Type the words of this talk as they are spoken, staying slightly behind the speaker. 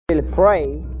really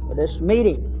pray for this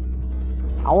meeting.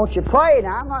 I want you to pray.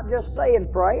 Now, I'm not just saying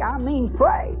pray, I mean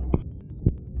pray.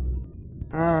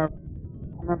 I'm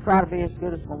going to try to be as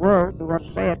good as my word, we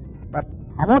won't say it, but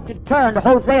I want you to turn to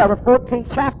Hosea, the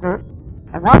 14th chapter.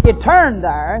 And while you turn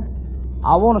there,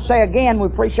 I want to say again, we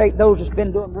appreciate those that's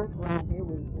been doing work around here.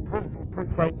 We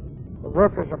appreciate the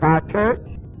workers of our church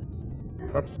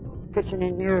that's pitching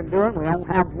in here and doing. We don't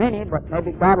have many, but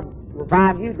maybe God will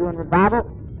revive you doing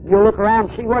revival. You'll look around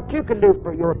and see what you can do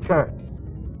for your church.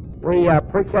 We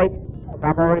appreciate, as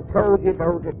I've already told you,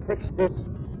 those that fixed this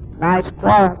nice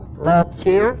cloth loft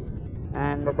here,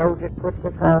 and those that put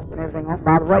the cloth and everything on.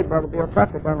 By the way, Brother Bill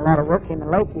Tucker done a lot of work in the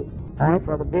Lakey. On it,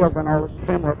 Brother Bill done all the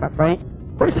trim work, I think.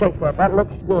 Appreciate that. That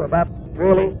looks good. That's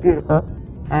really beautiful,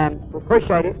 and we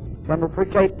appreciate it. And we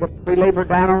appreciate that we labored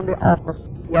down on the office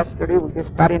yesterday. We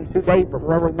just got in 2 days, but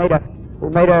we made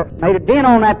a dent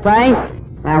on that thing.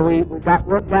 Now we got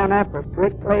work down there for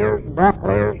bricklayers and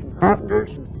bricklayers and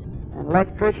carpenters and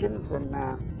electricians and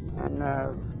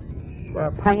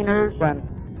painters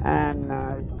and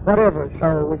whatever.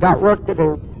 So we got work to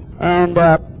do. And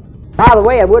by the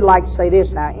way, I would like to say this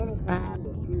now. Anytime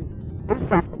that you do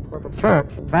something for the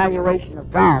church, in valuation of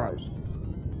dollars,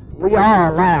 we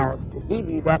are allowed to give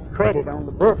you that credit on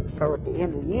the book. So at the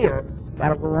end of the year,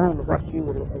 that'll go on to what you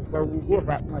would, as though you give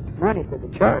that much money to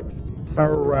the church.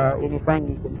 So anything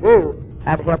you can do,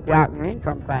 that'll help you out in your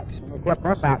income tax, and it'll help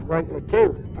us out greatly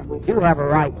too. And we do have a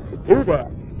right to do that.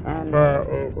 And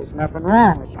there's nothing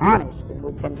wrong. It's honest, and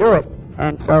we can do it.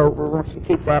 And so we want you to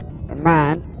keep that in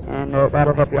mind, and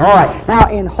that'll help you. All right. Now,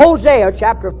 in Hosea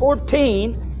chapter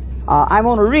 14, I'm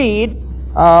going to read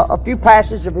a few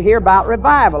passages over here about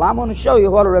revival. I'm going to show you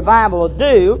what a revival will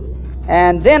do,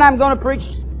 and then I'm going to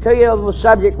preach to you the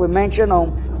subject we mentioned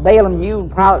on Balaam, you, and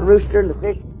Pilot Rooster, and the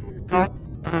fish. Try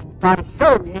to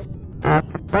show you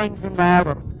some things in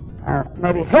there that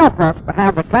maybe help us to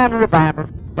have the kind of revival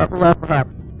that we love to have.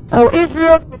 O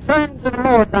Israel, return to the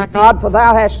Lord thy God, for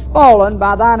thou hast fallen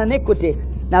by thine iniquity.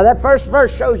 Now that first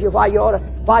verse shows you why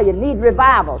you need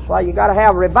revivals, why you got to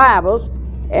have revivals,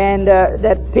 and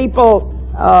that people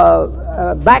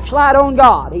backslide on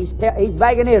God. He's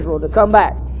begging Israel to come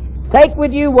back. Take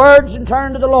with you words and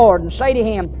turn to the Lord and say to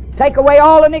Him, take away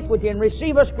all iniquity and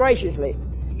receive us graciously,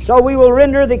 so we will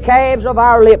render the calves of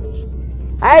our lips.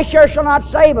 Asher shall not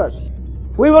save us.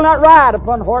 We will not ride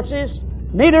upon horses,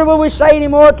 neither will we say any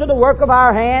more to the work of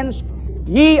our hands,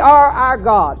 ye are our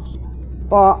gods.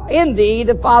 For in thee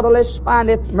the fatherless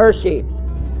findeth mercy.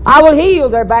 I will heal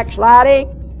their backsliding.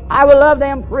 I will love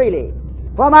them freely.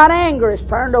 For mine anger is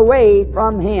turned away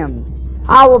from him.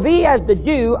 I will be as the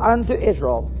dew unto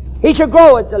Israel. He shall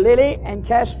grow as the lily, and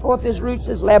cast forth his roots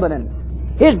as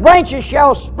Lebanon. His branches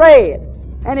shall spread,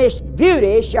 and his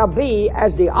beauty shall be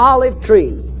as the olive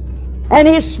tree, and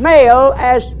his smell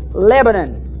as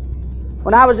Lebanon.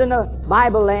 When I was in the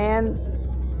Bible land,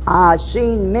 I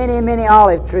seen many, many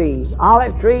olive trees.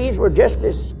 Olive trees were just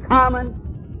as common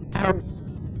as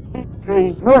peach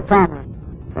trees, more common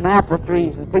than apple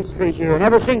trees and peach trees here.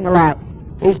 Never seen the like.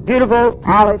 These beautiful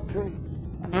olive trees.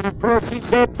 And then, of course, he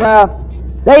said,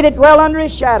 they that dwell under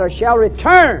his shadow shall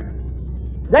return.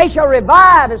 They shall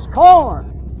revive as corn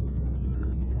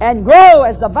and grow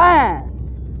as the vine.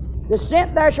 The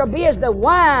scent there shall be as the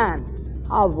wine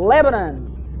of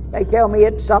Lebanon. They tell me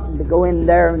it's something to go in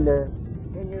there in the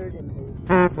vineyard and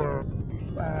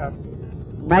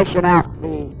mashing out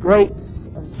the grapes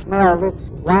and smell this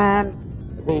wine,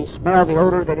 smell the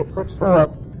odor that it puts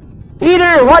forth.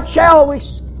 Either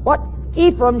what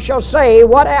Ephraim shall say,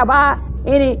 what have I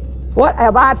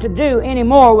to do any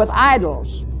more with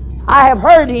idols? I have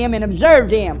heard him and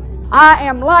observed him. I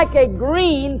am like a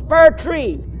green fir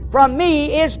tree. From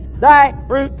me is thy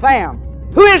fruit found.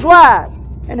 Who is wise?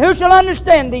 And who shall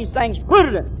understand these things?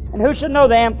 Prudent, and who shall know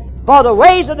them? For the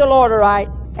ways of the Lord are right,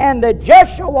 and the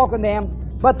just shall walk in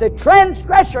them, but the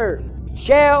transgressor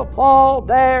shall fall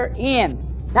therein.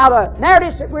 Now the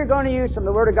narratives that we're going to use from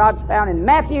the Word of God is found in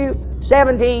Matthew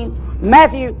 17,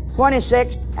 Matthew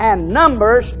 26, and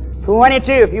Numbers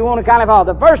 22, if you want to kind of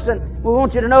follow. The first thing we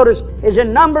want you to notice is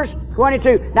in Numbers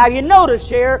 22. Now you notice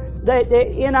here that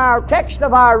in our text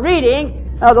of our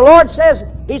reading, the Lord says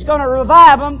He's going to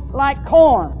revive them like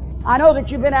corn. I know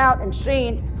that you've been out and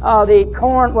seen the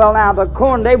corn. Well, now the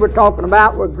corn they were talking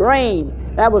about were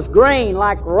grain. That was grain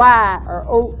like rye or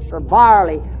oats or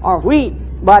barley or wheat.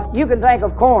 But you can think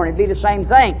of corn, it'd be the same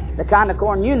thing. The kind of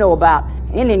corn you know about,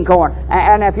 Indian corn.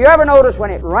 And if you ever notice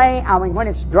when when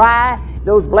it's dry,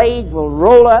 those blades will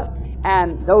roll up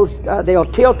and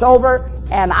they'll tilt over.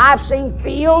 And I've seen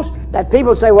fields that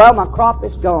people say, well, my crop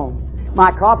is gone.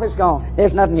 My crop is gone.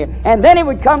 There's nothing here. And then it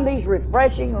would come these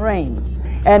refreshing rains.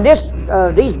 And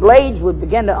these blades would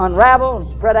begin to unravel and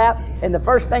spread out. And the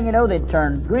first thing you know, they'd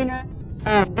turn greener.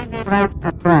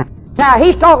 Now,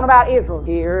 he's talking about Israel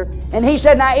here. And he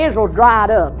said, now Israel dried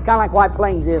up. Kind of like White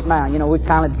Plains is now. You know, we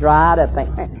kind of dried up.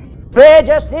 They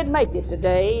just didn't make it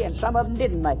today, and some of them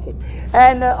didn't make it.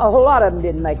 And a whole lot of them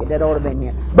didn't make it that ought to have been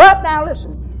here. But now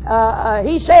listen,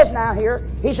 he says now here,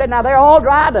 he said, now they're all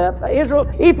dried up.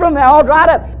 Ephraim, they're all dried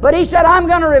up. But he said, I'm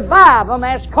going to revive them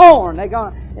as corn. He's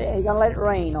going to let it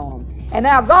rain on them. And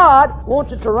now God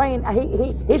wants it to rain.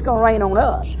 He's going to rain on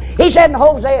us. He said in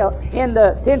Hosea, in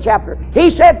the 10th chapter, he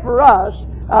said for us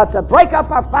to break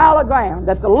up our fallow ground,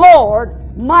 that the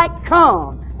Lord might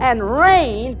come and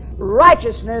rain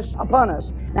righteousness upon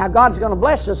us. Now God's going to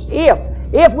bless us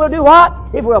if we'll do what?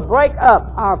 If we'll break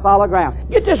up our fallow ground.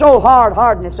 Get this old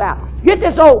hardness out. Get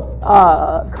this old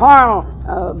carnal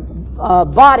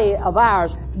body of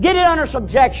ours. Get it under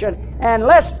subjection, and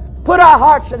let's put our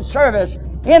hearts in service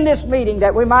in this meeting,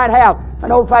 that we might have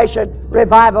an old-fashioned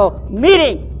revival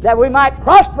meeting, that we might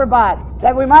prosper by it,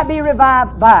 that we might be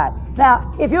revived by it.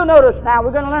 Now, if you'll notice now,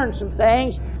 we're going to learn some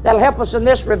things that'll help us in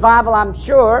this revival, I'm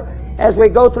sure, as we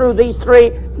go through these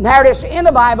three narratives in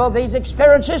the Bible, these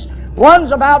experiences.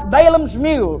 One's about Balaam's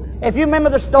mule. If you remember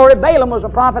the story, Balaam was a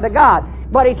prophet of God,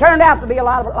 but he turned out to be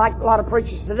like a lot of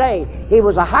preachers today. He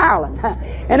was a hireling.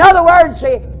 In other words,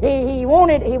 he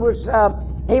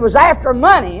was after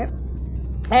money,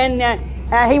 and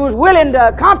he was willing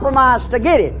to compromise to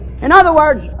get it. In other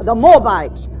words, the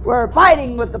Moabites were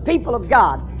fighting with the people of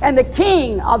God, and the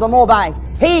king of the Moabites,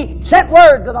 he sent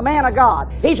word to the man of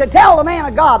God. He said, tell the man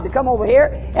of God to come over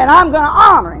here, and I'm going to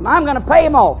honor him. I'm going to pay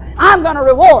him off. I'm going to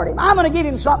reward him. I'm going to give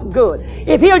him something good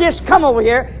if he'll just come over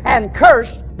here and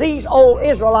curse these old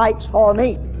Israelites for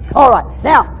me. All right.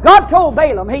 Now, God told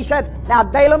Balaam, he said, now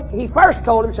Balaam, he first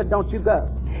told him, said, don't you go.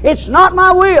 It's not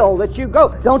my will that you go.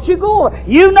 Don't you go over.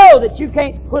 You know that you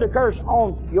can't put a curse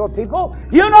on your people.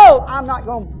 You know I'm not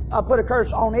going to put a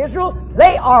curse on Israel.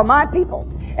 They are my people.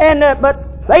 And but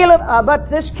Balaam, but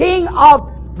the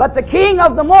king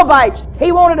of the Moabites,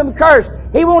 he wanted them cursed.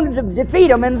 He wanted to defeat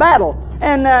them in battle.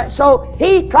 And so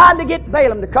he tried to get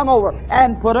Balaam to come over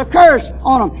and put a curse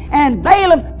on them. And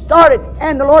Balaam started,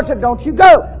 and the Lord said, don't you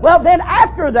go. Well, then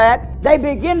after that, they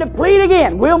begin to plead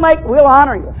again. We'll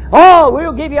honor you. Oh,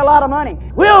 we'll give you a lot of money.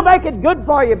 We'll make it good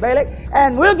for you, Balak,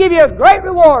 and we'll give you a great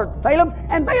reward, Balaam.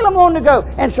 And Balaam wanted to go.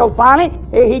 And so finally,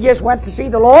 he just went to see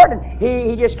the Lord, and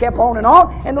he just kept on.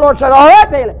 And the Lord said, all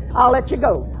right, Balak, I'll let you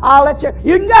go.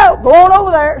 You can go on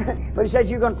over there. But he says,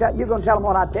 you're going to tell them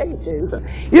what I tell you to.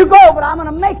 You go, but I'm going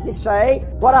to make you say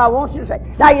what I want you to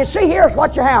say. Now, you see, here's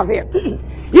what you have here.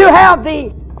 You have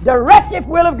the directive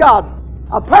will of God.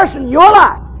 A person in your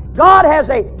life, God has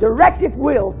a directive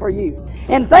will for you.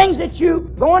 And things that you're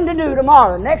going to do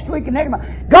tomorrow, next week, and next month,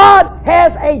 God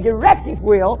has a directive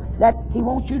will that He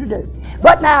wants you to do.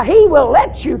 But now He will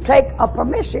let you take a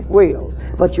permissive will,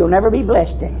 but you'll never be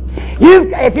blessed in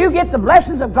it. If you get the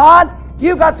blessings of God,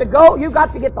 you've got to go, you've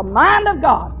got to get the mind of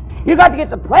God. You've got to get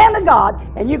the plan of God,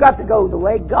 and you've got to go the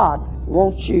way God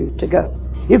wants you to go.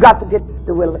 You've got to get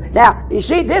the will of it. Now, you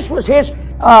see, this was His,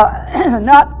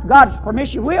 not God's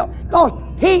permissive will. Because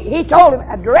He told him,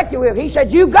 a directive will. He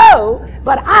said, you go,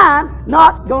 but I'm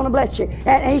not going to bless you.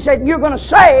 And He said, you're going to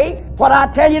say what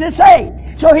I tell you to say.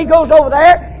 So he goes over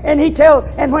there, and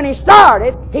when he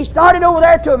started over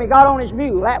there to him. He got on his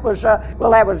mule. That was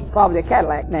probably a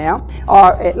Cadillac now,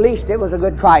 or at least it was a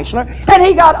good Chrysler. And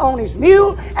he got on his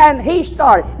mule, and he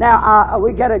started. Now,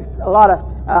 we get a lot of,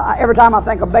 every time I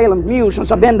think of Balaam's mule,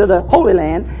 since I've been to the Holy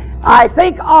Land, I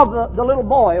think of the little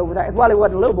boy over there. Well, he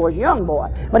wasn't a little boy, he was a young boy.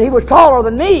 But he was taller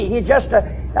than me. He was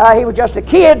just a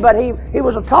kid, but he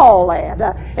was a tall lad.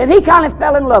 And he kind of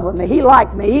fell in love with me. He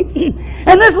liked me.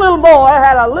 And this little boy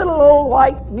had a little old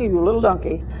white mule, little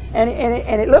donkey. And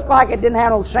it looked like it didn't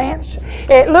have no sense.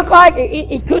 It looked like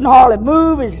he couldn't hardly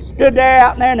move. He stood there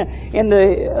out there in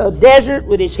the desert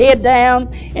with his head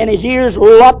down and his ears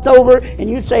lopped over. And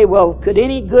you'd say, well, could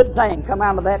any good thing come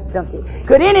out of that donkey?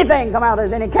 Could anything come out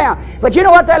of any count? But you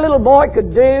know what that little boy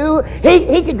could do?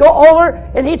 He could go over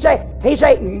and he'd say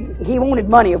he wanted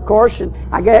money, of course, and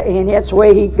that's the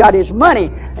way he got his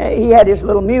money. He had his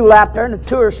little mule out there, and the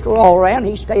tourists were all around.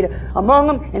 He stayed among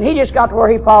them, and he just got to where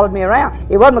he followed me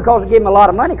around. It wasn't because I gave him a lot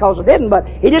of money, because I didn't, but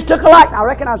he just took a liking. I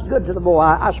reckon I was good to the boy.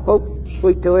 I spoke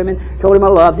sweet to him and told him I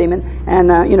loved him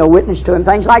and witnessed to him,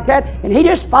 things like that. And he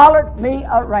just followed me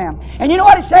around. And you know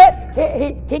what he said?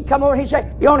 He'd come over and he'd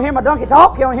say, you want to hear my donkey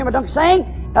talk? You want to hear my donkey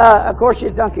sing? Of course,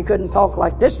 his donkey couldn't talk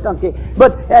like this donkey.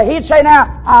 But he'd say,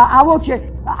 now, I want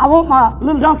you I want my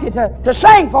little donkey to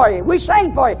sing for you. We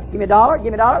sing for you. Give me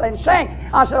 $1, let him sing.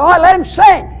 I said, all right, let him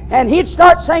sing. And he'd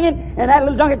start singing, and that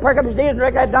little donkey would perk up his ears and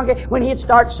direct that donkey when he'd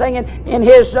start singing in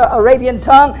his Arabian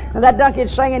tongue, and that donkey would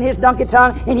sing in his donkey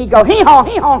tongue, and he'd go, hee-haw,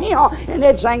 hee-haw, hee-haw, and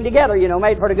they'd sing together,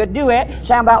 made for a good duet.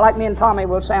 Sound about like me and Tommy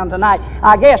will sound tonight,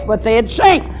 I guess, but they'd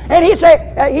sing. And he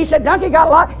said, donkey got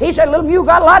a lot, he said, little mule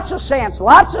got lots of sense.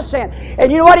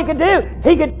 And you know what he could do?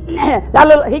 He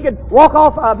could walk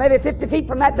off maybe 50 feet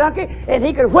from that donkey, and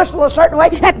he could whistle a certain way.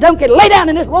 That donkey would lay down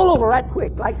and just roll over right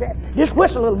quick, like that. Just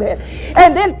whistle a little bit.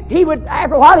 And then he would,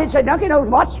 after a while, he'd say, donkey knows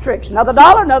lots of tricks. Another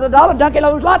 $1, donkey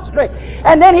knows lots of tricks.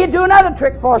 And then he'd do another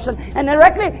trick for us, and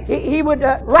directly he would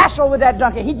wrestle with that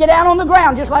donkey. He'd get down on the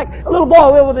ground just like a little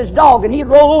boy will with his dog, and he'd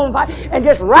roll over and fight, and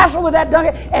just wrestle with that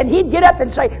donkey, and he'd get up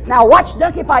and say, now watch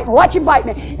donkey fight, and watch him bite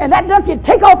me. And that donkey would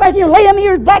take off after you, lay him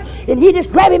ears back, and he'd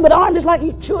just grab him by the arm just like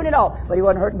he's chewing it off. But he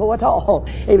wasn't hurting the boy at all.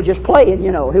 He was just playing, He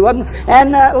wasn't.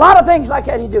 And a lot of things like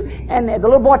that he'd do. And the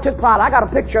little boy took pride. I got a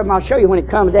picture of him. I'll show you when it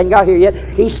comes. They hadn't got here yet.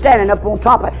 He's standing up on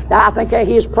top of it. I think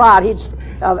his pride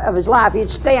of his life, he'd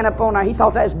stand up on there. He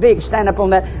thought that was big, stand up on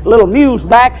that little mule's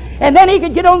back. And then he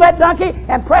could get on that donkey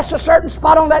and press a certain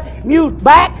spot on that mule's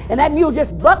back, and that mule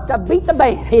just bucked to beat the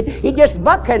band. He'd just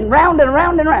buck and round and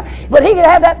round and round. But he could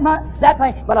have that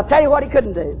thing. But I'll tell you what he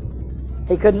couldn't do.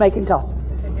 He couldn't make him talk.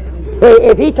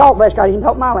 If he talked, bless God, he didn't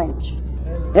talk my language.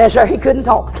 Yes, sir, he couldn't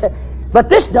talk. But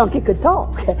this donkey could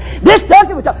talk. This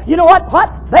donkey would talk. You know what?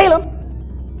 Balaam,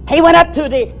 he went up to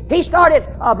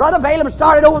Brother Balaam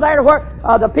started over there to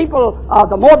where the people,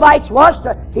 the Moabites was.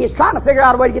 He's trying to figure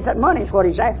out a way to get that money is what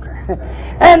he's after.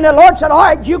 And the Lord said, all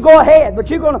right, you go ahead, but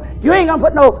you ain't gonna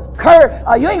put no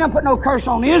curse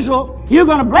on Israel. You're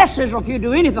gonna bless Israel if you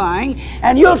do anything.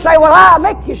 And you'll say, well, I'll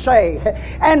make you say.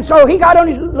 And so he got on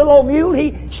his little old mule,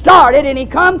 he started, and he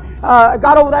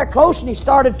got over there close, and he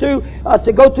started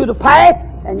to go through the path.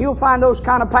 And you'll find those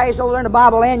kind of paths over there in the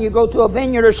Bible land. You go to a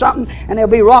vineyard or something, and there'll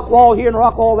be rock wall here and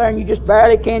rock wall there, and you just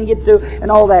barely can get through and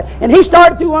all that. And he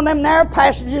started through one of them narrow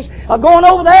passages going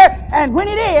over there, and when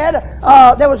he did,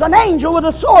 there was an angel with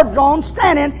a sword drawn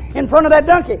standing in front of that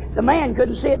donkey. The man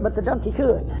couldn't see it, but the donkey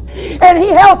could. And he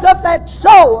held up that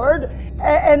sword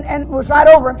and was right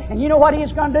over him. And you know what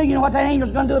he's going to do? You know what that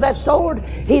angel's going to do with that sword?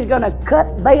 He's going to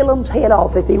cut Balaam's head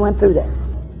off if he went through there.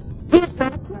 He's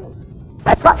going to kill him.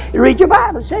 That's right. You read your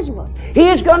Bible. It says he was. He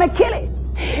is going to kill him.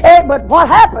 But what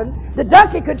happened? The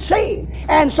donkey could see.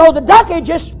 And so the donkey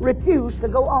just refused to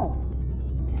go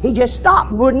on. He just stopped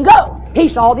and wouldn't go. He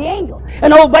saw the angel.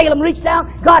 And old Balaam reached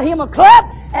down, got him a club,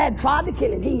 and tried to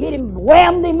kill him. He hit him,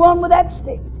 whammed him one with that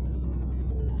stick.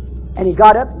 And he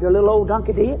got up, the little old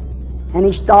donkey did, and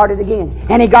he started again.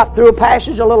 And he got through a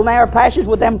little narrow passage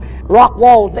with them rock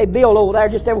walls they build over there,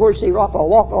 just everywhere you see rock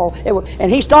wall.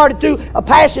 And he started through a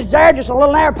passage there, just a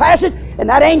little narrow passage, and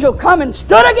that angel come and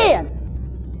stood again.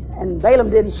 And Balaam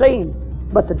didn't see him,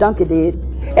 but the donkey did.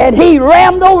 And he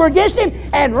rammed over against him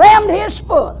and rammed his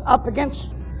foot up against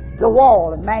the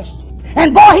wall and mashed him.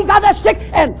 And boy, he got that stick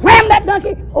and rammed that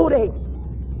donkey over the head.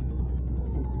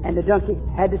 And the donkey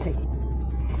had to take it.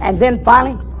 And then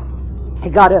finally, he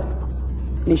got up.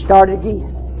 And he started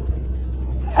again.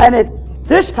 And at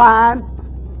this time,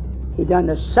 he done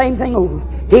the same thing over.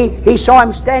 He saw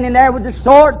him standing there with the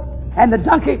sword, and the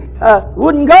donkey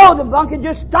wouldn't go. The donkey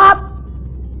just stopped,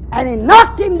 and he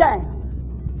knocked him down.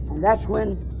 And that's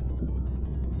when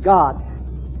God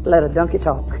let a donkey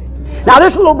talk. Now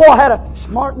this little boy had a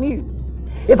smart mule.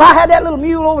 If I had that little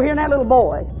mule over here and that little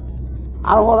boy,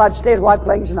 I don't know whether I'd stay at White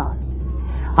Plains or not.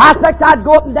 I expect I'd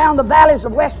go up and down the valleys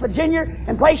of West Virginia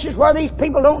and places where these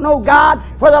people don't know God,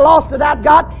 where they're lost without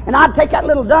God, and I'd take that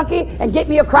little donkey and get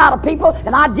me a crowd of people,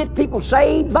 and I'd get people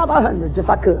saved by the hundreds if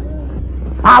I could.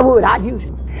 I'd use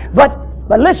it.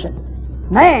 But listen,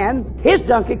 man, his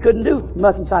donkey couldn't do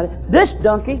much inside it. This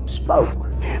donkey spoke.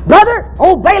 Brother,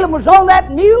 old Balaam was on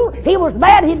that mule. He was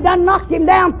mad. He'd done knocked him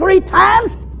down 3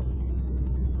 times.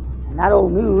 And that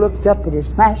old mule looked up at his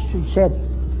master and said,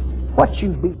 "What you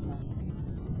beating?"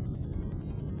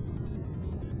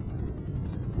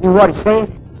 You know what he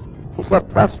said? He said,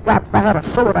 "Press right if I had a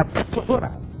sword, I'd cut your head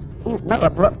off." He was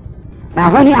mad, brother. Now,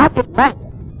 honey, I get mad.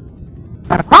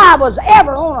 But if I was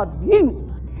ever on a mule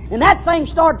and that thing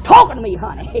started talking to me,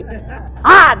 honey,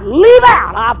 I'd leave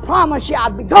out. I promise you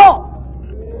I'd be gone.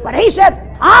 But he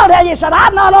said, I'll tell you, said,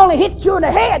 I'd not only hit you in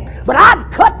the head, but I'd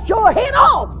cut your head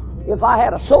off if I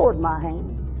had a sword in my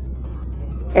hand.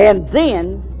 And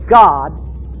then God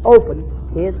opened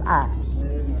his eyes.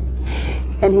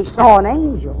 And he saw an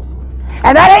angel.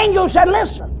 And that angel said,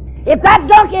 "Listen, if that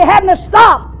donkey hadn't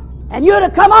stopped and you'd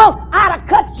have come on, I'd have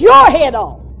cut your head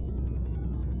off."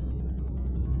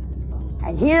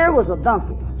 And here was a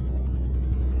donkey.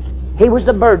 He was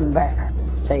the burden bearer.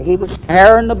 See, he was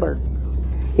carrying the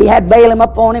burden. He had Balaam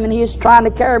up on him, and he was trying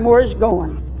to carry him where he's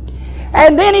going.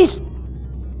 And then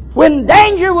when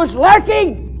danger was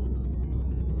lurking,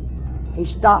 he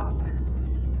stopped,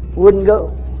 wouldn't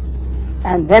go.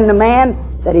 And then the man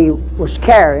that he was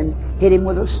carrying hit him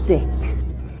with a stick.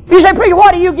 You say, preacher,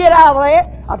 what do you get out of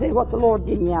that? I'll tell you what the Lord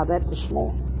did me out of that this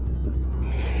morning.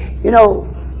 You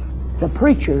know, the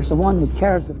preacher is the one that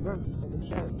carries the burden for the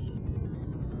church.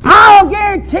 I'll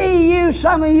guarantee you,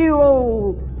 some of you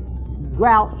old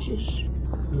grouches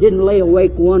didn't lay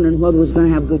awake wondering whether it was going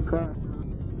to have good crowd.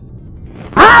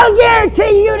 I'll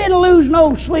guarantee you didn't lose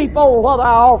no sleep over whether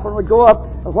our offering would go up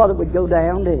or whether it would go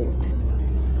down, did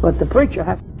it? But the preacher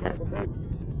has to carry the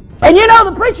burden. And you know,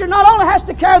 the preacher not only has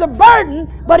to carry the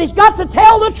burden, but he's got to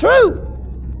tell the truth.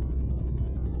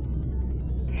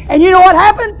 And you know what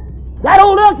happened? That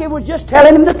old donkey was just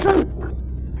telling him the truth.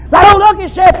 That old donkey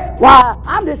said, why,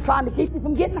 I'm just trying to keep you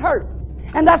from getting hurt.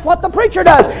 And that's what the preacher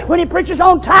does. When he preaches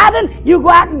on tithing, you go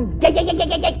out and get.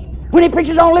 When he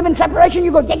preaches on living separation,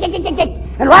 you go get.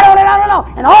 And right on and on and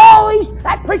on. And all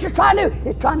that preacher's trying to do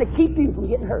is trying to keep you from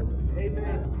getting hurt.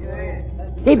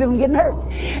 Keep you from getting hurt.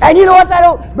 And you know what, that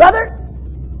old brother?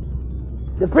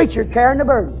 The preacher carrying the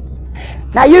burden.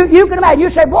 Now you can imagine, you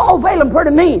say, boy, old Balaam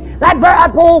pretty mean.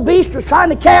 That poor old beast was trying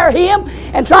to carry him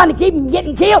and trying to keep him from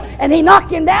getting killed, and he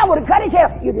knocked him down, would have cut his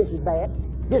head. You're just as bad.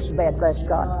 Just as bad, bless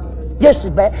God. Just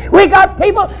as bad. We got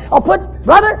people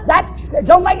brother, that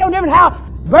don't make no difference how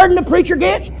burden the preacher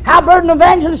gets, how burden the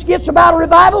evangelist gets about a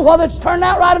revival, whether it's turned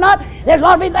out right or not. There's a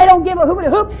lot of people, they don't give a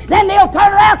hoop. Then they'll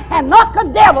turn around and knock the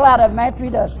devil out of him after he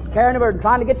does. Carrying the burden,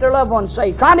 trying to get their loved ones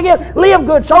saved, trying to live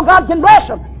good so God can bless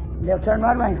them. And they'll turn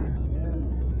right around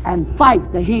and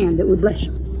fight the hand that would bless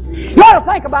them. You ought to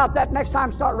think about that next time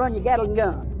you start running your Gatling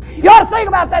gun. You ought to think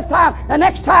about that time, the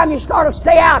next time you start to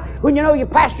stay out, when you know your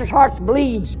pastor's heart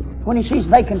bleeds when he sees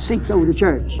vacant seats over the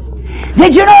church.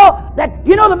 Did you know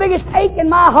the biggest ache in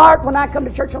my heart when I come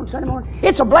to church on Sunday morning?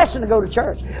 It's a blessing to go to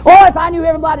church. Oh, if I knew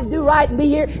everybody to do right and be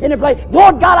here in the place.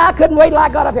 Lord God, I couldn't wait till I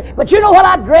got up here. But you know what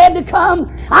I dread to come?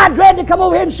 I dread to come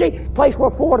over here and see a place where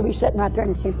 4 to be sitting right there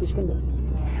and it's empty as can be.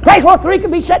 A place where 3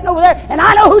 can be sitting over there and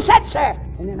I know who sits there.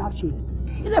 And they're not you.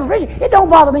 It don't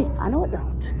bother me. I know it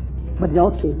don't. But it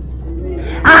ought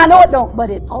to. I know it don't, but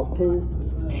it ought to.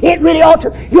 It really ought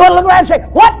to. You ought to look around and say,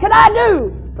 what can I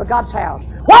do for God's house?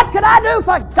 What can I do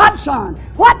for God's son?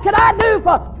 What can I do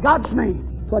for God's name?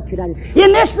 What could I do?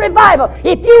 In this revival,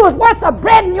 if you was worth the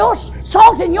bread and your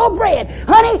salt in your bread,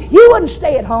 honey, you wouldn't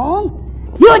stay at home.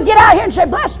 You would get out here and say,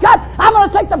 bless God, I'm going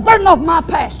to take the burden off my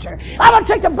pastor. I'm going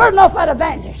to take the burden off that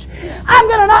evangelist. I'm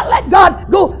going to not let God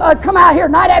come out here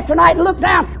night after night and look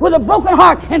down with a broken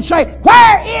heart and say,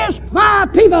 where is my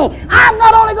people? I'm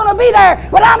not only going to be there,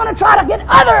 but I'm going to try to get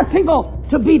other people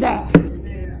to be there.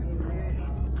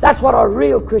 That's what a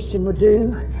real Christian would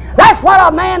do. That's what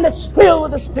a man that's filled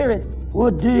with the Spirit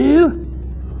would do.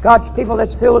 God's people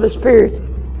that's filled with the Spirit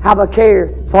have a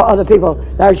care for other people.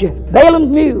 There's your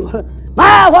Balaam's mule.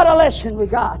 My, what a lesson we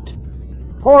got.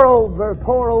 Poor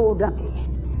old donkey.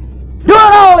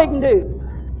 Doing all he can do.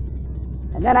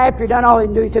 And then after he done all he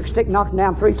can do, he took a stick, knocked him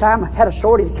down 3 times, had a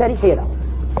sword, he cut his head off.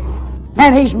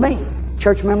 And he's mean.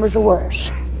 Church members are worse.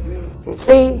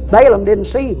 See, Balaam didn't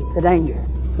see the danger,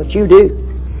 but you do.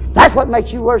 That's what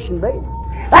makes you worse than Balaam.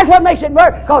 That's what makes it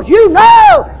worse, because you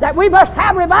know that we must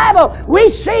have revival. We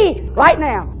see right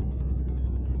now.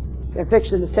 They're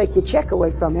fixing to take your check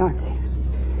away from you, aren't they?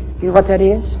 You know what that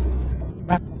is?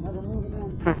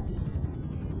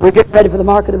 We're getting ready for the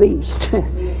mark of the beast.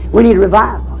 We need a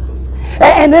revival.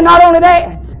 And then not only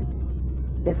that,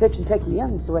 they're fixing to take the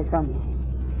youngest away from you.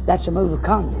 That's a move of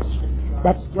Congress.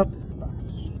 That's just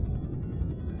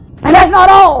and that's not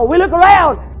all. We look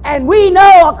around and we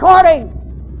know, according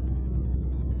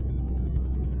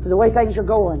to the way things are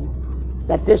going,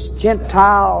 that this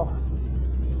Gentile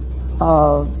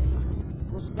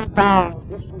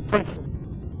dispensation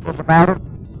is about it.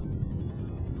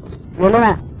 Really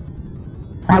now.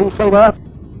 How you say that?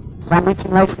 As I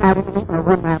mentioned last night in the meeting, or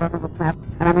one night, I don't know,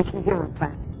 and I mentioned here in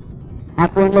fact.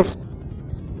 After and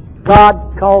listen.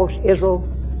 God calls Israel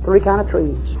 3 kind of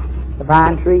trees. The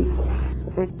vine tree,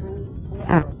 the fig tree, and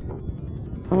the apple tree.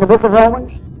 In the book of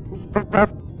Romans, he spoke of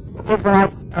the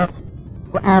Israelites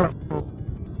were olive tree.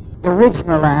 The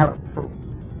original olive tree.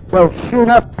 So shoot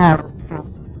up olive tree.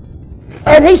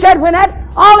 And he said, when that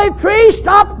olive tree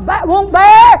won't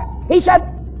bear, he said,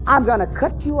 I'm going to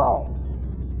cut you off.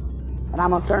 And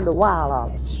I'm going to turn to wild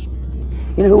olives.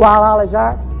 You know who wild olives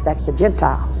are? That's the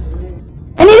Gentiles.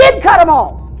 And he did cut them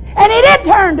off. And he did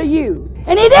turn to you.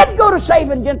 And he did go to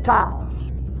saving Gentiles.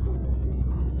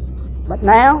 But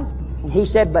now, and he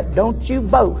said, but don't you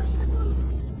boast.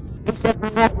 He said,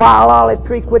 when that wild olive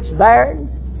tree quits bearing,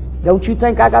 don't you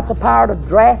think I got the power to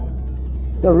draft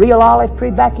the real olive tree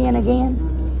back in again?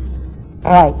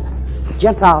 All right, the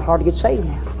Gentiles hard to get saved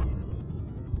now.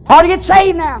 Hard to get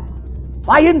saved now.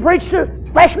 Why you can preach to,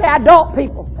 especially adult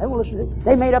people. They won't listen to it.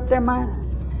 They made up their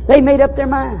mind. They made up their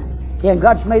mind. Yeah, and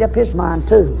God's made up His mind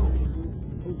too.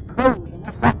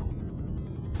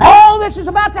 Oh, this is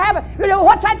about to happen. You know,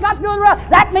 what's that got to do with the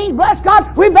That means, bless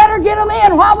God, we better get them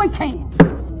in while we can.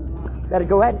 Better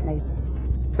go at it,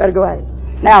 Nathan. Better go at it.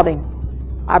 Now then,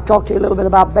 I've talked to you a little bit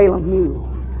about Balaam's mule.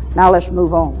 Now let's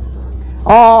move on.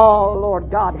 Oh,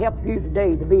 Lord God, help you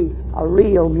today to be a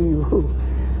real mule.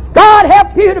 God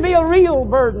help you to be a real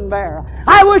burden bearer.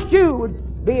 I wish you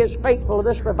would be as faithful to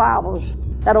this revival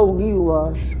as that old mule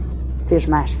was to his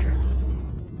master.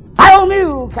 That old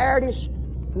mule carried his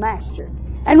master.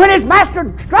 And when his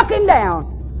master struck him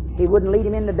down, he wouldn't lead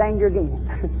him into danger again.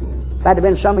 If that had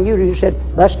been some of you who said,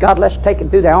 bless God, let's take him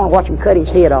through there. I want to watch him cut his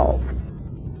head off.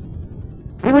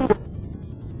 He wouldn't.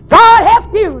 God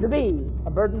help you to be a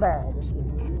burden bearer this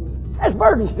week. There's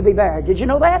burdens to be bared. Did you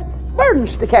know that?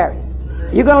 Burdens to carry.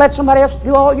 You're going to let somebody else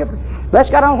do all your...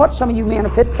 Bless God, I don't know what some of you men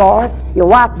are fit for. Your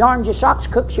wife darns your socks,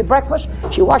 cooks your breakfast,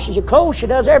 she washes your clothes, she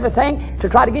does everything to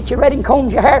try to get you ready and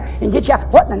combs your hair and get you out.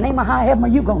 What in the name of high heaven are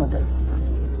you going to do?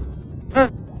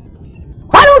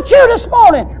 Why don't you this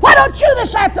morning? Why don't you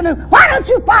this afternoon? Why don't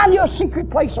you find your secret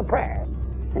place of prayer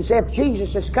and say, if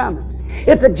Jesus is coming,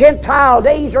 if the Gentile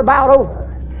days are about over,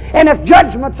 and if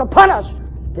judgment's upon us,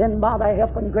 then by the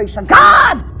help and grace of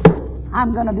God,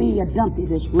 I'm going to be a dumpy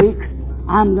this week.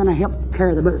 I'm going to help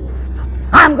carry the burden.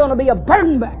 I'm going to be a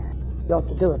burden bearer. You ought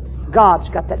to do it. God's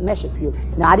got that message for you.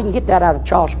 Now, I didn't get that out of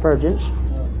Charles Spurgeon's.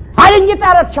 I didn't get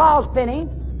that out of Charles Finney.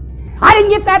 I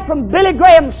didn't get that from Billy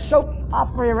Graham's soap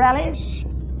opera rallies.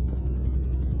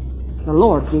 The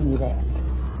Lord gave me that.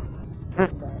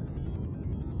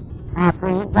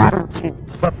 Why don't you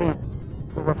step in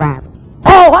to revival?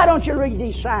 Oh, why don't you read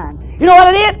these signs? You know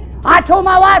what it is? I told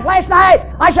my wife last night,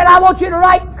 I said, I want you to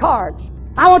write cards.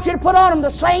 I want you to put on them the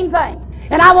same thing.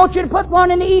 And I want you to put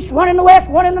one in the east, one in the west,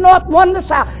 one in the north, one in the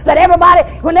south. That everybody,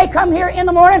 when they come here in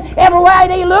the morning, everywhere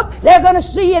they look, they're going to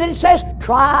see it. And it says,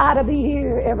 try to be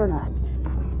here every night.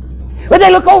 When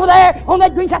they look over there on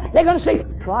that green side, they're going to see,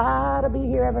 try to be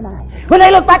here every night. When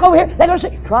they look back over here, they're going to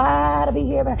say, try to be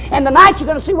here every night. And the night you're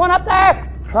going to see one up there,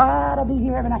 try to be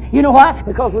here every night. You know why?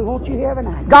 Because we want you here every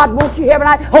night. God wants you here every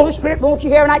night. Holy Spirit wants you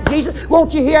here every night. Jesus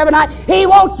wants you here every night. He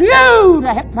wants you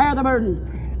to help bear the burden.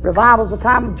 Revival's a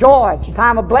time of joy. It's a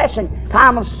time of blessing,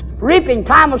 time of reaping,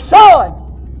 time of sowing.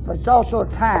 But it's also a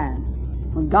time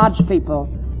when God's people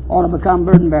ought to become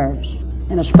burden bearers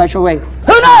in a special way.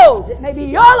 Who knows? It may be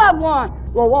your loved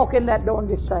one will walk in that door and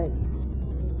get saved.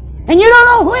 And you don't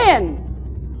know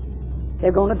when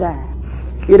they're going to die.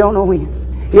 You don't know when.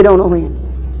 You don't know when.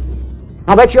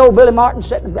 I bet you old Billy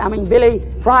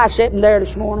Fry sitting there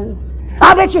this morning.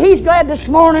 I bet you he's glad this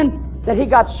morning that he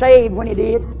got saved when he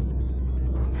did.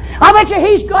 I bet you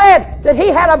he's glad that he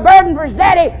had a burden for his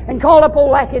daddy and called up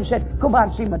old Lackey and said, go by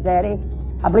and see my daddy.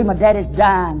 I believe my daddy's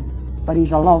dying, but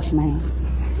he's a lost man.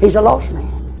 He's a lost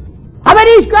man. I bet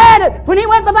he's glad that when he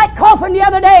went by that coffin the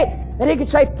other day that he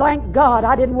could say, thank God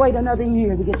I didn't wait another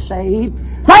year to get saved.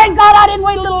 Thank God I didn't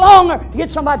wait a little longer to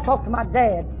get somebody to talk to my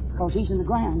dad. Because he's in the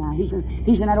ground now. He's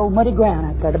in that old muddy ground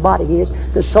out there. The body is.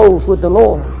 The soul's with the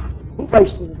Lord. He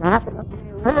wasted his life.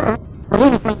 But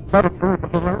anything better for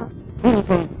the Lord.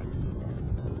 Anything.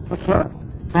 Sure.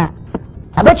 Now,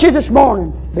 I bet you this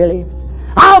morning, Billy,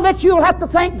 I'll bet you'll have to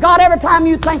thank God every time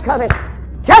you think of it.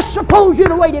 Just suppose you'd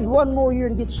have waited one more year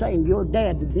to get saved. Your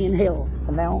dad would be in hell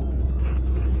from now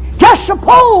on. Just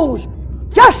suppose.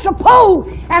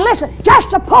 And listen, just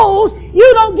suppose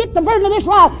you don't get the burden of this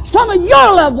life. Some of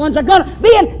your loved ones are going to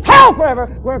be in hell forever.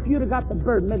 Where if you'd have got the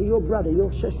burden, maybe your brother,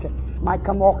 your sister might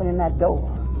come walking in that door.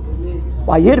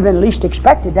 Why, you'd have been least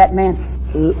expected. That man,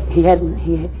 he hadn't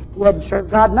served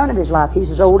God none of his life. He's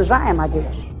as old as I am, I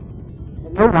guess.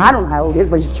 I don't know how old he is,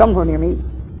 but he's somewhere near me.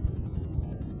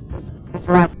 That's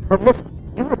right. But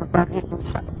listen, you would have done it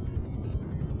yourself.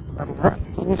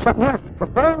 And something else. The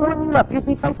very one you love, you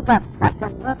be faithful about it. I've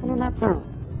done nothing in that world.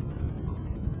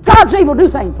 God's able to do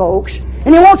things, folks,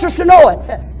 and He wants us to know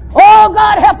it. Oh,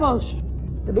 God, help us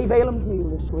to be Balaam's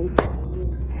mule this week.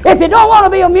 If you don't want to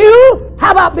be a mule,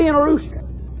 how about being a rooster?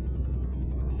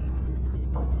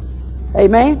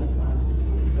 Amen?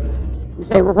 You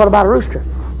say, well, what about a rooster?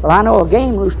 Well, I know a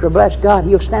game rooster, bless God,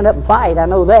 he'll stand up and fight. I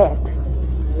know that.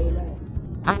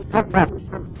 I'm talking about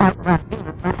rooster, fight right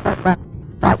here. I'm talking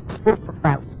about spiritual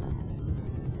fights.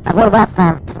 Now, what about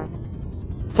fighting?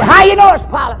 So how How you know it's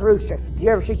Pilate rooster? Do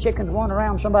you ever see chickens wandering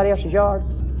around somebody else's yard?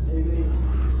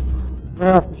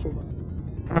 Well,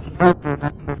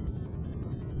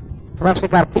 unless they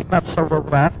got a peanut sold over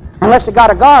that. Unless they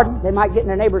got a garden, they might get in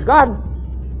their neighbor's garden.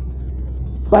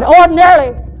 But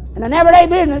ordinarily, in an everyday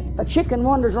business, a chicken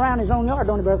wanders around his own yard,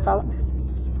 don't he, Brother Pilate?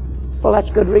 Well, that's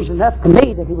good reason enough to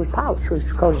me that he was Pilate's rooster,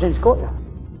 because it's in his courtyard.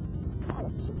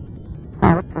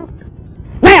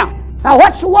 Now,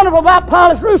 what's so wonderful about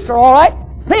Pilate's rooster, all right?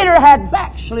 Peter had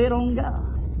backslid on God.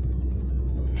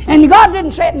 And God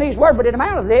didn't say it in these words, but in the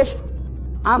amount of this,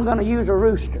 I'm going to use a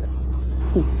rooster.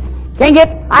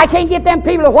 I can't get them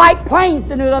people of White Plains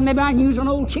to do that. Maybe I can use an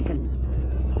old chicken.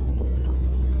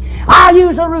 I'll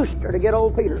use a rooster to get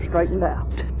old Peter straightened out.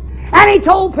 And he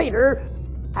told Peter,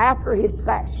 after he'd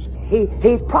fasted,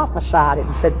 he prophesied it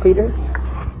and said, Peter,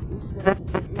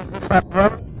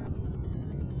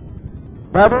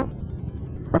 brother,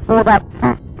 before that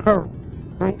cock crows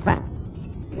 3 times,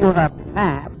 you'll have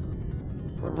denied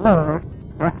the Lord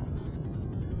Christ.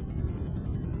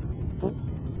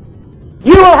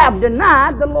 You will have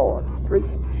denied the Lord 3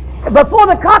 times. Before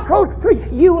the cock crows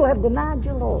 3, you will have denied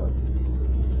your Lord.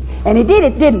 And he did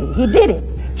it, didn't he? He did it.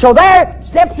 So there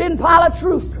steps in Pilate's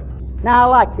rooster. Now, I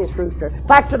like this rooster.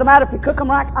 Fact of the matter, if you cook them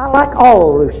right, I like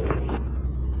all roosters.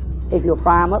 If you'll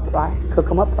fry them up right, cook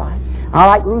them up right. I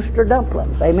like rooster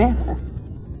dumplings. Amen?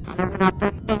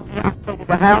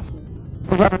 The house,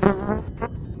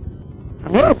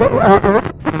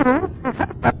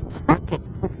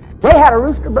 they had a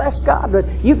rooster, bless God, but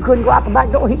you couldn't go out the back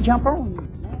door, he'd jump on you.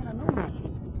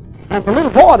 And the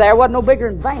little boy there wasn't no bigger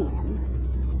than Van.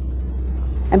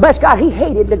 And bless God, he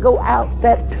hated to go out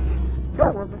that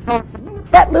door.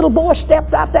 That little boy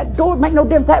stepped out that door, make no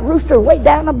difference. That rooster way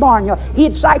down in the barnyard.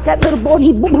 He'd sight that little boy,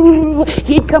 and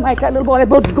he'd come at that little boy, and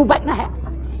go back in the house.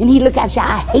 And he'd look at and say,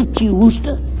 I hate you,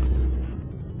 rooster.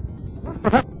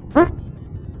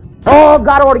 Oh,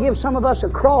 God ought to give some of us a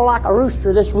crawl like a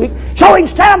rooster this week so we can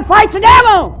stand and fight the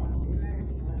devil.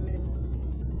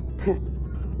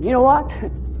 You know what?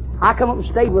 I come up and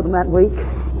stayed with him that week.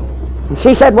 And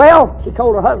she said, well, she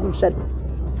told her husband, said,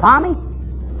 Tommy,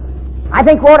 I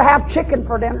think we ought to have chicken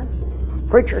for dinner.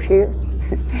 Preacher's here.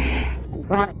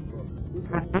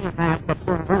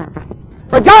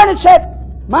 But Garnet said,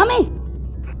 Mommy,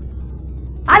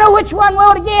 I know which one we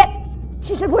ought to get.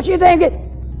 She said, what you think?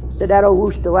 Said, that old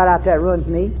rooster right out there runs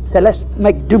me. Said, let's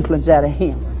make dumplings out of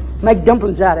him. Make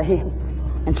dumplings out of him.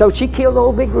 And so she killed the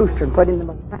old big rooster and put him in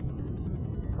the box.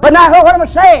 But now, what am I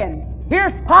saying?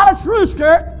 Here's Pilate's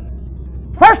rooster.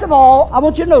 First of all, I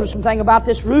want you to notice something about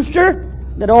this rooster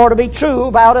that ought to be true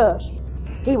about us.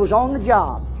 He was on the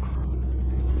job.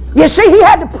 You see, he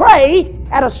had to pray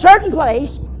at a certain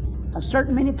place a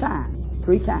certain many times.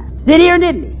 3 times. Did he or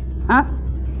didn't he? Huh?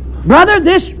 Brother,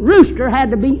 this rooster had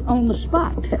to be on the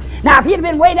spot. Now, if he'd have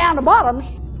been way down the bottoms,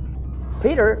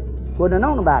 Peter wouldn't have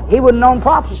known about it. He wouldn't have known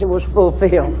prophecy was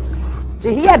fulfilled.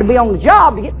 See, he had to be on the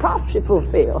job to get prophecy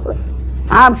fulfilled.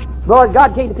 Lord,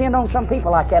 God can't depend on some people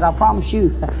like that, I promise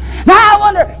you. Now, I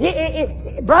wonder,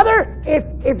 brother,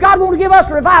 if God wanted to give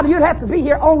us a revival, you'd have to be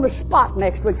here on the spot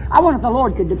next week. I wonder if the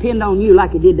Lord could depend on you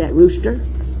like he did that rooster.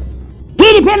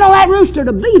 He depended on that rooster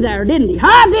to be there, didn't he?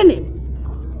 Huh? Didn't he?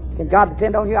 Can God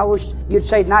depend on you? I wish you'd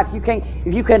say tonight, if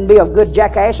you couldn't be a good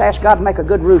jackass, ask God to make a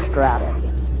good rooster out of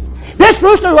you. This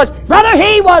rooster was, brother,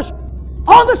 he was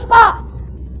on the spot.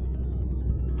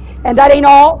 And that ain't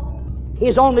all.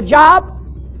 He's on the job,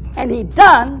 and he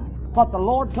done what the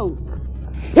Lord told him.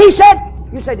 He said,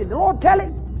 you say, did the Lord tell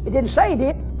him? It didn't say he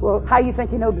did. Well, how you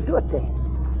think he knows to do it then?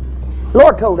 The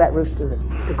Lord told that rooster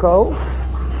to crow.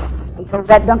 He told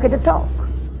that donkey to talk.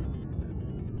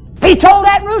 He told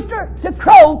that rooster to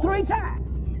crow 3 times.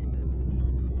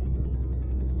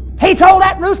 He told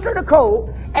that rooster to crow,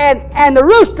 and the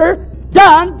rooster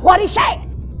done what he said.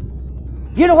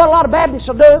 You know what a lot of Baptists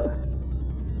will do?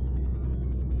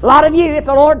 A lot of you, if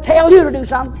the Lord tell you to do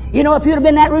something, you know if you'd have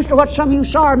been that rooster, what some of you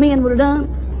sorry men would have done?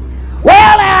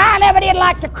 Well, now, I never did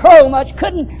like to crow much.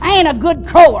 I ain't a good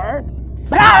crower.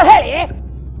 But I'll tell you,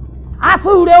 I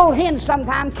fool the old hens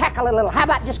sometimes, cackle a little. How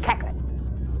about just cackling?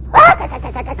 Bless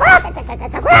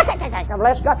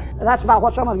God. That's about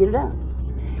what some of you have done.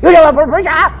 You know, preacher,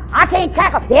 I can't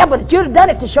cackle. Yeah, but you'd have done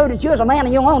it to show that you was a man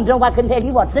of your own. Nobody couldn't tell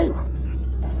you what to do.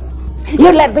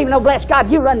 You'd let people know, bless God,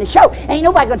 you run the show. Ain't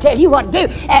nobody going to tell you what to do.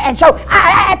 And so,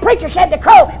 a preacher said to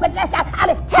crow, but I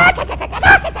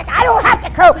don't have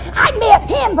to crow. I'd be a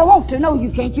hen if I want to. No,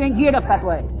 you can't. You ain't geared up that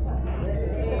way.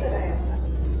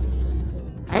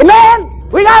 Amen?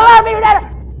 We got a lot of people that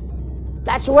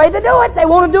that's the way they do it. They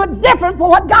want to do it different from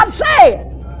what God said.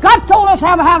 God told us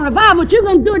how to have a revival, but you're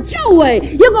going to do it your way.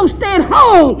 You're going to stay at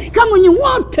home. Come when you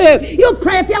want to. You'll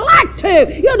pray if you like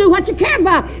to. You'll do what you care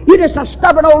about. You're just a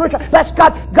stubborn old rich. Bless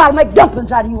God. God will make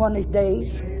dumplings out of you one of these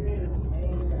days.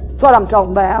 That's what I'm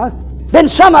talking about. Then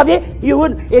some of you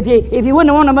wouldn't, if you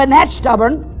wouldn't have been that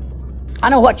stubborn, I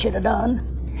know what you'd have done.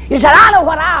 You said, I know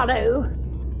what I'll do.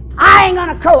 I ain't going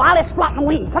to crow. I'll just flop my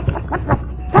wings.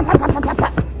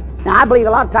 Now, I believe a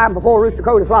lot of times before a rooster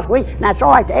crows, flop the wings. Now, it's all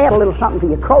right to add a little something to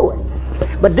your crowing.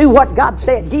 But do what God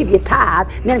said. Give your tithe.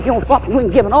 And then if you don't flop the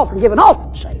wings, give an offering,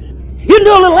 say. You can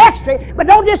do a little extra, but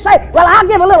don't just say, well, I'll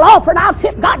give a little offering, I'll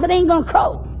tip God, but it ain't going to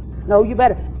crow. No, you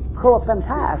better crow up them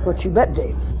tithes, what you better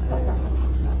do.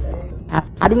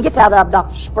 I didn't get that out of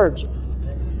Dr. Spurgeon.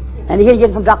 And he didn't get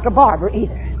it from Dr. Barber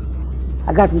either.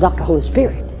 I got it from Dr. Holy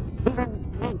Spirit.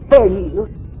 Tell you.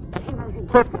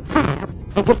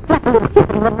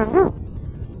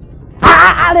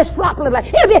 I'll just flop a little.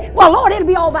 It'll be, well, Lord, it'll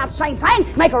be all about the same thing.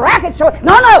 Make a racket. So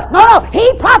no.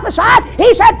 He prophesied.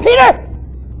 He said, Peter,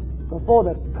 before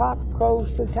the cock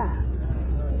crows 3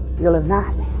 times, you'll have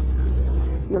night.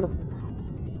 You'll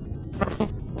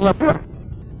have.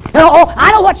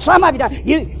 I know what some of you done.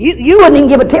 You wouldn't even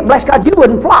give a tip. Bless God, you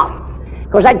wouldn't flop.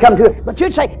 Because I'd come to it. But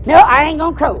you'd say, no, I ain't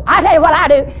going to crow. I'll tell you what I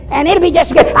do, and it'll be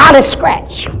just good. I'll just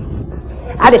scratch.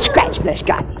 Bless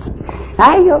God.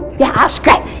 I'll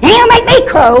scratch. It ain't make me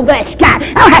crow, bless God.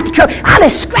 I don't have to crow. I'll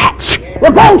just scratch.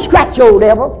 Well, go and scratch, you old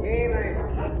devil.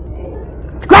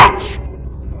 Scratch.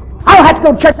 I don't have to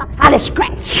go to church. I'll just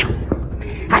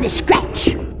scratch.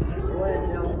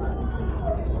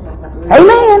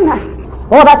 Amen.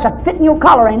 Oh, that's a fit in your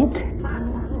collar, ain't it?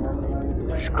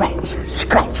 Scratch.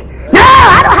 No,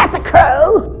 I don't have to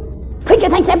crow. Preacher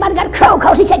thinks everybody got to crow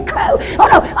because he said crow. Oh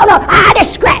no, I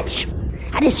just scratch.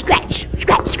 Scratch.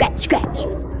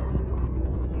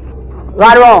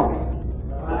 Right or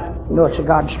wrong? You know it's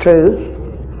God's truth.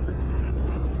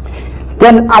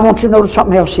 Then I want you to notice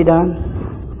something else he done.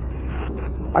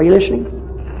 Are you listening?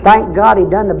 Thank God he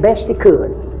done the best he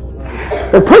could.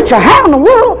 The preacher, how in the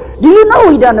world do you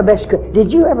know he done the best he could?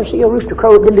 Did you ever see a rooster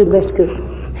crow that didn't do the best he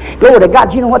could? Glory to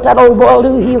God. You know what that old boy will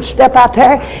do? He'll step out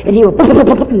there and he'll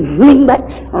lean back.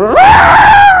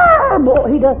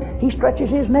 Boy, he stretches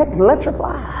his neck and lets her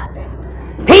fly.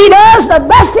 He does the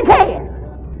best he can.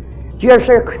 Did you ever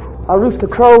see a rooster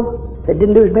crow that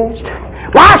didn't do his best?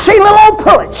 Why, I see little old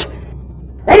pullets.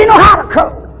 They didn't know how to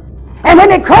crow. And when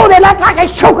they crow, they look like they're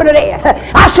choking to death.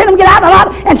 I seen them get out a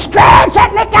lot and stretch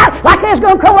that neck out like they was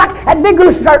going to crow like that big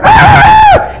rooster.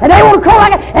 And they want to crow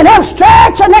like it, and they'll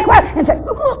stretch their neck out and say,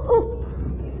 ooh.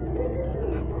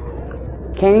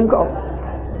 Can't even go.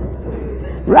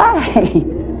 Right.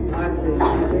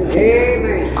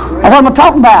 What am I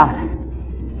talking about?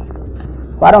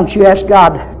 Why don't you ask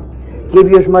God to give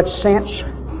you as much sense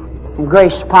and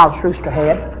grace as Pilot's rooster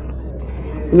had?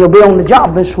 And you'll be on the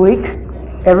job this week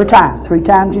every time. 3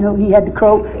 times, you know, he had to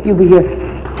crow. You'll be here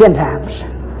 10 times.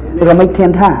 It'll make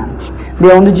 10 times.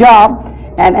 Be on the job,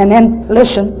 and then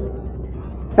listen.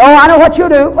 Oh, I know what you'll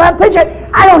do. Well, preacher,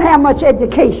 I don't have much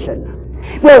education.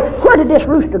 Well, where did this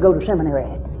rooster go to seminary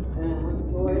at?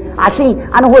 I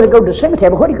know where to go to the cemetery,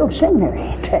 but where did he go to seminary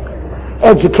at?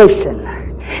 Education.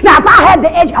 Now, if I had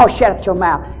the oh, shut up your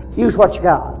mouth. Use what you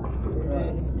got.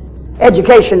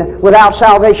 Education without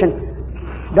salvation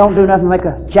don't do nothing to make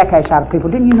a jackass out of people.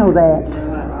 Didn't you know that?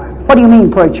 What do you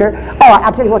mean, preacher? Oh,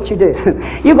 I'll tell you what you do.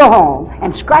 You go home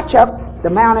and scratch up the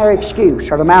Mount Airy Excuse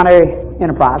or the Mount Airy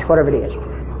Enterprise, whatever it is.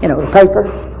 You know, the paper.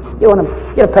 You want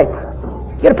to get a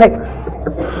paper. Get a paper.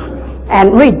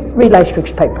 And read last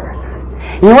week's paper.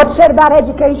 You know what's said about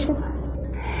education?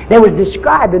 They was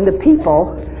describing the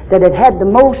people that had the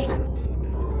most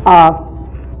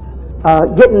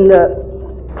getting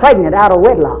pregnant out of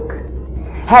wedlock,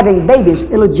 having babies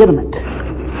illegitimate.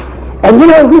 And you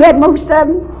know who had most of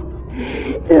them?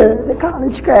 The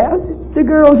college crowd, the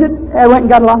girls that went and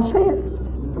got a lot of sense.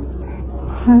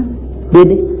 Did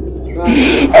they?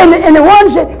 Right. And the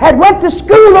ones that had went to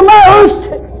school the most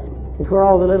is where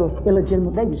all the little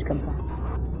illegitimate babies come from.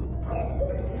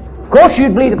 Of course,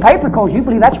 you'd believe the paper because you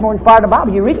believe that's more inspired than the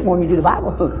Bible. You read it more than you do the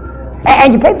Bible.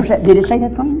 And your paper said, did it say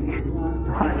that thing?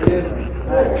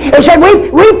 It said,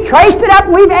 we've traced it up,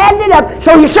 we've added it up.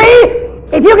 So you see,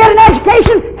 if you get an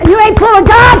education and you ain't full of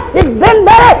God, it's been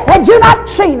better had you not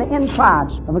seen the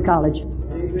insides of a college.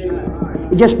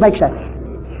 It just makes an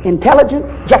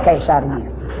intelligent jackass out of you.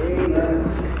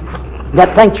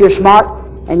 That thinks you're smart,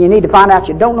 and you need to find out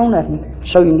you don't know nothing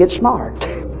so you can get smart.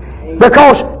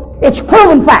 Because it's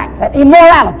proven fact that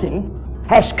immorality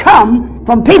has come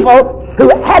from people who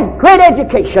had great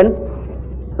education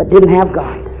but didn't have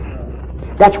God.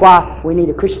 That's why we need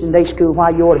a Christian day school,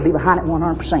 why you ought to be behind it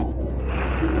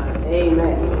 100%.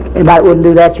 Amen. Anybody wouldn't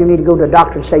do that, you need to go to a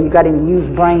doctor and say, you got any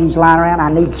used brains lying around?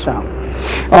 I need some.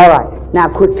 All right, now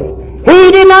quickly.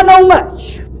 He did not know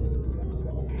much.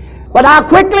 But now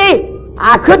quickly,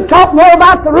 I could talk more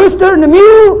about the rooster and the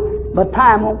mule, but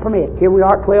time won't permit. Here we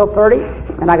are at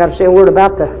 12:30, and I got to say a word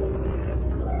about the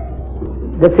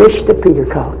fish that Peter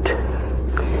caught.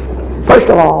 First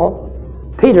of all,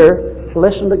 Peter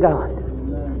listened to God.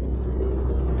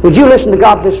 Would you listen to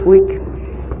God this week?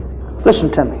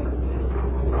 Listen to me.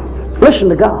 Listen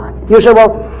to God. You say,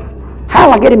 well, how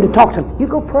will I get him to talk to me? You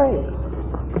go pray.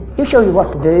 He'll show you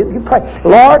what to do. You pray.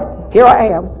 Lord, here I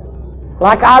am.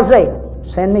 Like Isaiah,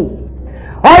 send me.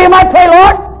 Or you might pray,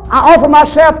 Lord, I offer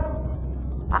myself,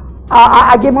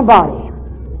 I give my body.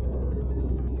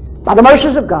 By the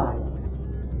mercies of God,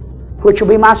 which will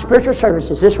be my spiritual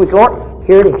services this week, Lord,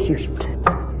 here it is. You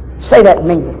say that and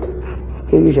mean it.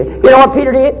 Here you say. You know what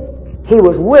Peter did? He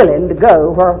was willing to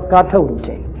go where God told him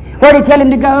to. Where did he tell him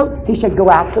to go? He said, go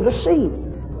out to the sea.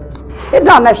 It's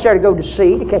not necessary to go to the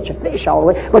sea to catch a fish all the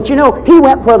way, but you know, he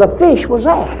went where the fish was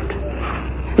at.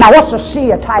 Now, what's the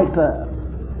sea a type of?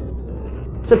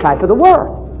 It's a type of the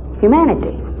world,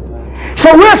 humanity.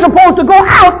 So we're supposed to go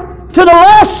out to the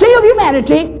lost sea of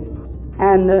humanity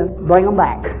and bring them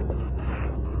back.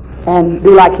 And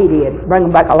do like he did, bring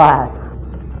them back alive.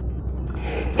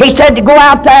 He said to go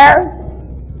out there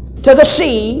to the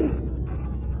sea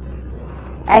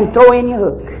and throw in your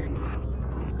hook.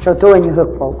 So throw in your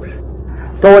hook, folks.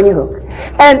 Throw in your hook.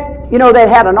 And, you know, they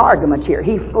had an argument here.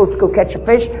 He's supposed to go catch a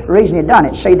fish. The reason he done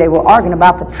it, say they were arguing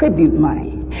about the tribute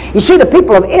money. You see, the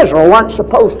people of Israel weren't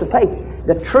supposed to pay.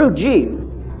 The true Jew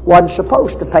wasn't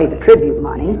supposed to pay the tribute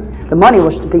money. The money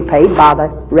was to be paid by the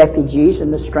refugees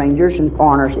and the strangers and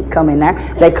foreigners that come in there.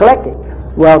 They collected.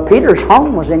 Well, Peter's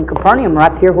home was in Capernaum,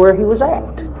 right here where he was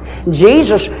at.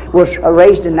 Jesus was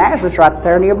raised in Nazareth right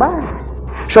there nearby.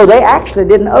 So they actually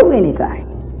didn't owe anything.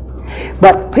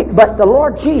 But the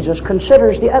Lord Jesus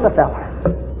considers the other fella.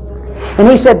 And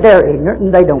he said they're ignorant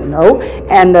and they don't know,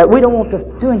 and we don't want to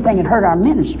do anything and hurt our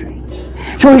ministry.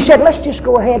 So he said, let's just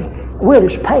go ahead, we'll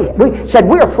just pay it. We said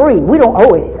we're free, we don't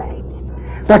owe anything.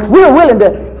 But we're willing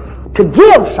to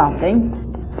give something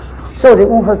so that it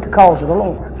won't hurt the cause of the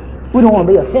Lord. We don't want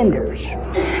to be offenders.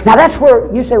 Now that's where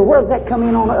you say, where does that come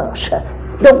in on us?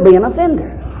 Don't be an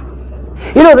offender.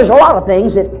 You know, there's a lot of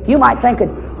things that you might think it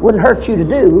wouldn't hurt you to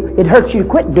do. It hurts you to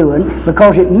quit doing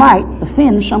because it might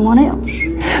offend someone else.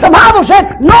 The Bible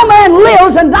said, no man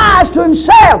lives and dies to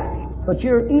himself. But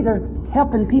you're either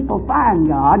helping people find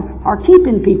God or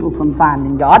keeping people from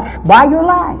finding God by your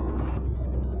life.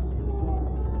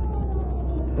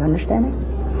 You understand it?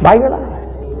 By your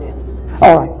life.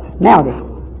 All right. Now then,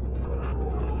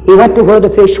 he went to where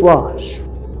the fish was.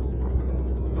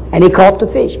 And he caught the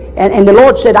fish. And the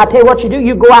Lord said, I tell you what you do.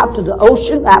 You go out to the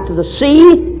ocean, out to the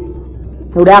sea.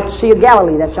 Go out to the Sea of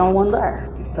Galilee. That's the only one there.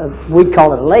 We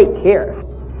call it a lake here.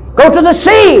 Go to the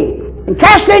sea and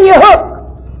cast in your hook.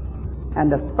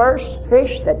 And the first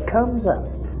fish that comes up,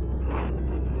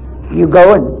 you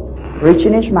go and reach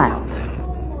in his mouth.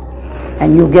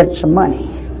 And you'll get some money.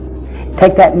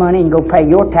 Take that money and go pay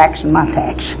your tax and my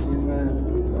tax.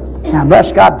 Now,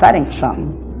 bless God, that ain't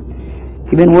something.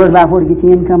 You been worried about where to get the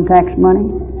income tax money?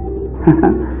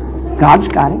 God's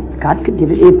got it. God could give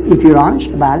it if you're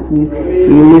honest about it. And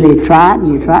you really tried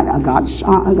and you tried. God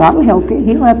will help you.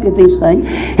 He'll help you with these things.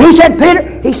 He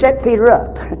set Peter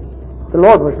up. The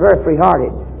Lord was very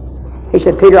free-hearted. He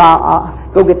said, Peter, I'll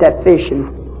go get that fish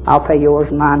and I'll pay yours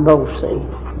and mine both. See.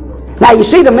 Now you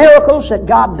see the miracles that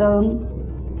God done.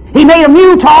 He made a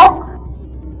mule talk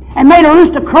and made a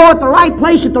rooster crow at the right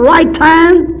place at the right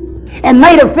time. And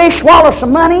made a fish swallow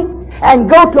some money, and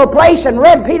go to a place and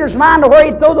read Peter's mind to where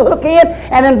he'd throw the hook in,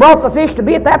 and then brought the fish to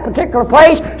be at that particular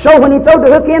place. So when he threw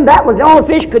the hook in, that was the only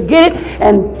fish could get it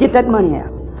and get that money out.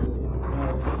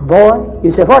 Boy,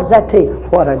 you say, what does that tell you?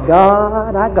 What a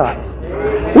God I got.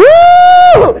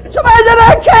 Woo! Somebody said,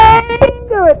 I can't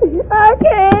do it. I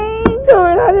can't do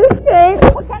it. I just can't.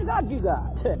 What kind of God you got?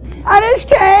 I just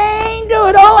can't do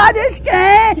it. Oh, I just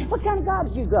can't. What kind of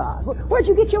God you got? Where'd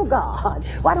you get your God?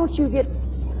 Why don't you get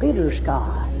Peter's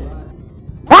God?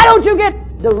 Why don't you get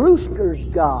the rooster's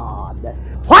God?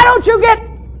 Why don't you get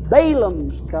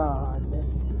Balaam's God?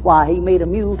 Why, he made a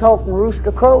mule talk and a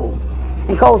rooster crow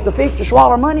and caused the fish to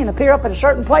swallow money and appear up at a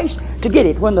certain place to get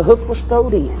it when the hook was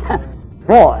thrown in.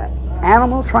 Boy,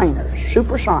 animal trainers,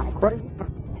 supersonic.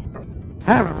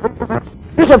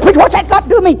 You said, preacher, what's that got to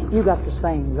do with me? You got the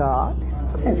same God.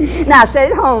 Now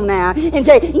sit at home now and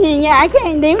say, yeah, I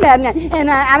can't do nothing, and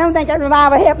I don't think that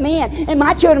revival helped me, and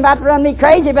my children about to run me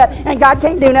crazy, and God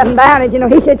can't do nothing about it. You know,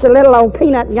 He sits a little old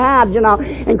peanut God, you know,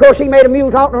 and of course He made a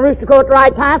mule talk and a rooster crow at the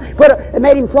right time,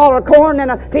 made him swallow a corn,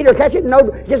 and Peter catch it and know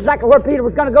just exactly where Peter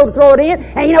was going to go to throw it in,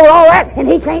 and you know all that,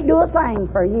 and He can't do a thing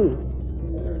for you.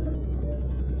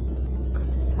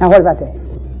 Now what about that?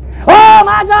 Oh,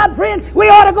 my God, friend, we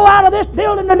ought to go out of this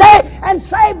building today and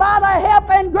say, by the help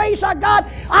and grace of God,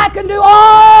 I can do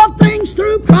all things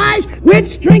through Christ, which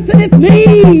strengtheneth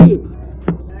me.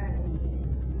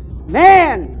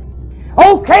 Man.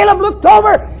 Oh, Caleb looked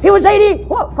over. He was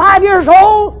 85 years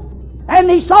old, and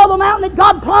he saw the mountain that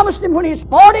God promised him when he was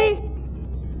 40.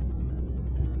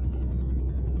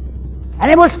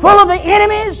 And it was full of the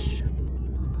enemies.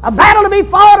 A battle to be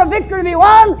fought, a victory to be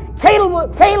won.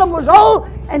 Caleb was old,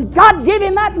 and God gave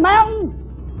him that mountain.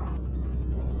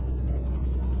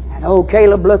 And old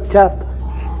Caleb looked up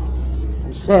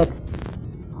and said,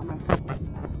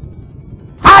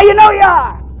 how you know you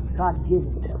are? God gave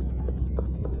it to me.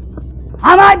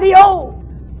 I might be old,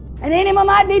 and the enemy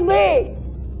might be big,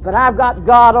 but I've got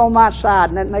God on my side,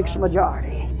 and that makes the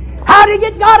majority. How do you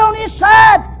get God on His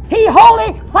side? He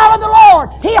wholly followed the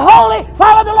Lord. He wholly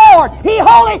followed the Lord. He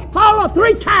wholly followed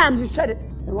 3 times. He said it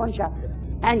in one chapter.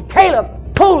 And Caleb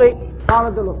wholly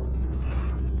followed the Lord.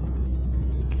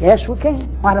 Yes, we can.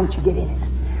 Why don't you get in it?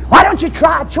 Why don't you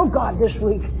try it? Show God this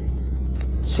week.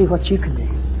 See what you can do.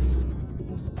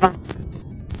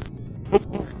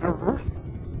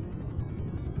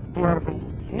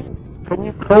 Can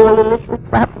you call a little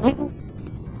without me?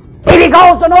 If He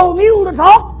calls an old mule to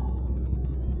talk,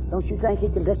 don't you think He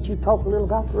can let you talk a little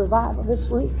about the revival this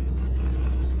week?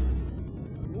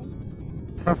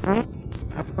 God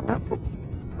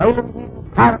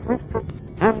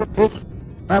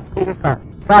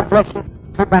bless you.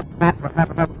 Come back tonight. We'll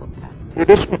have another one. You're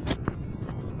dismissed.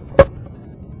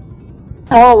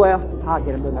 Oh, well, I'll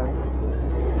get him tonight.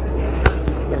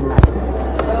 Get him tonight.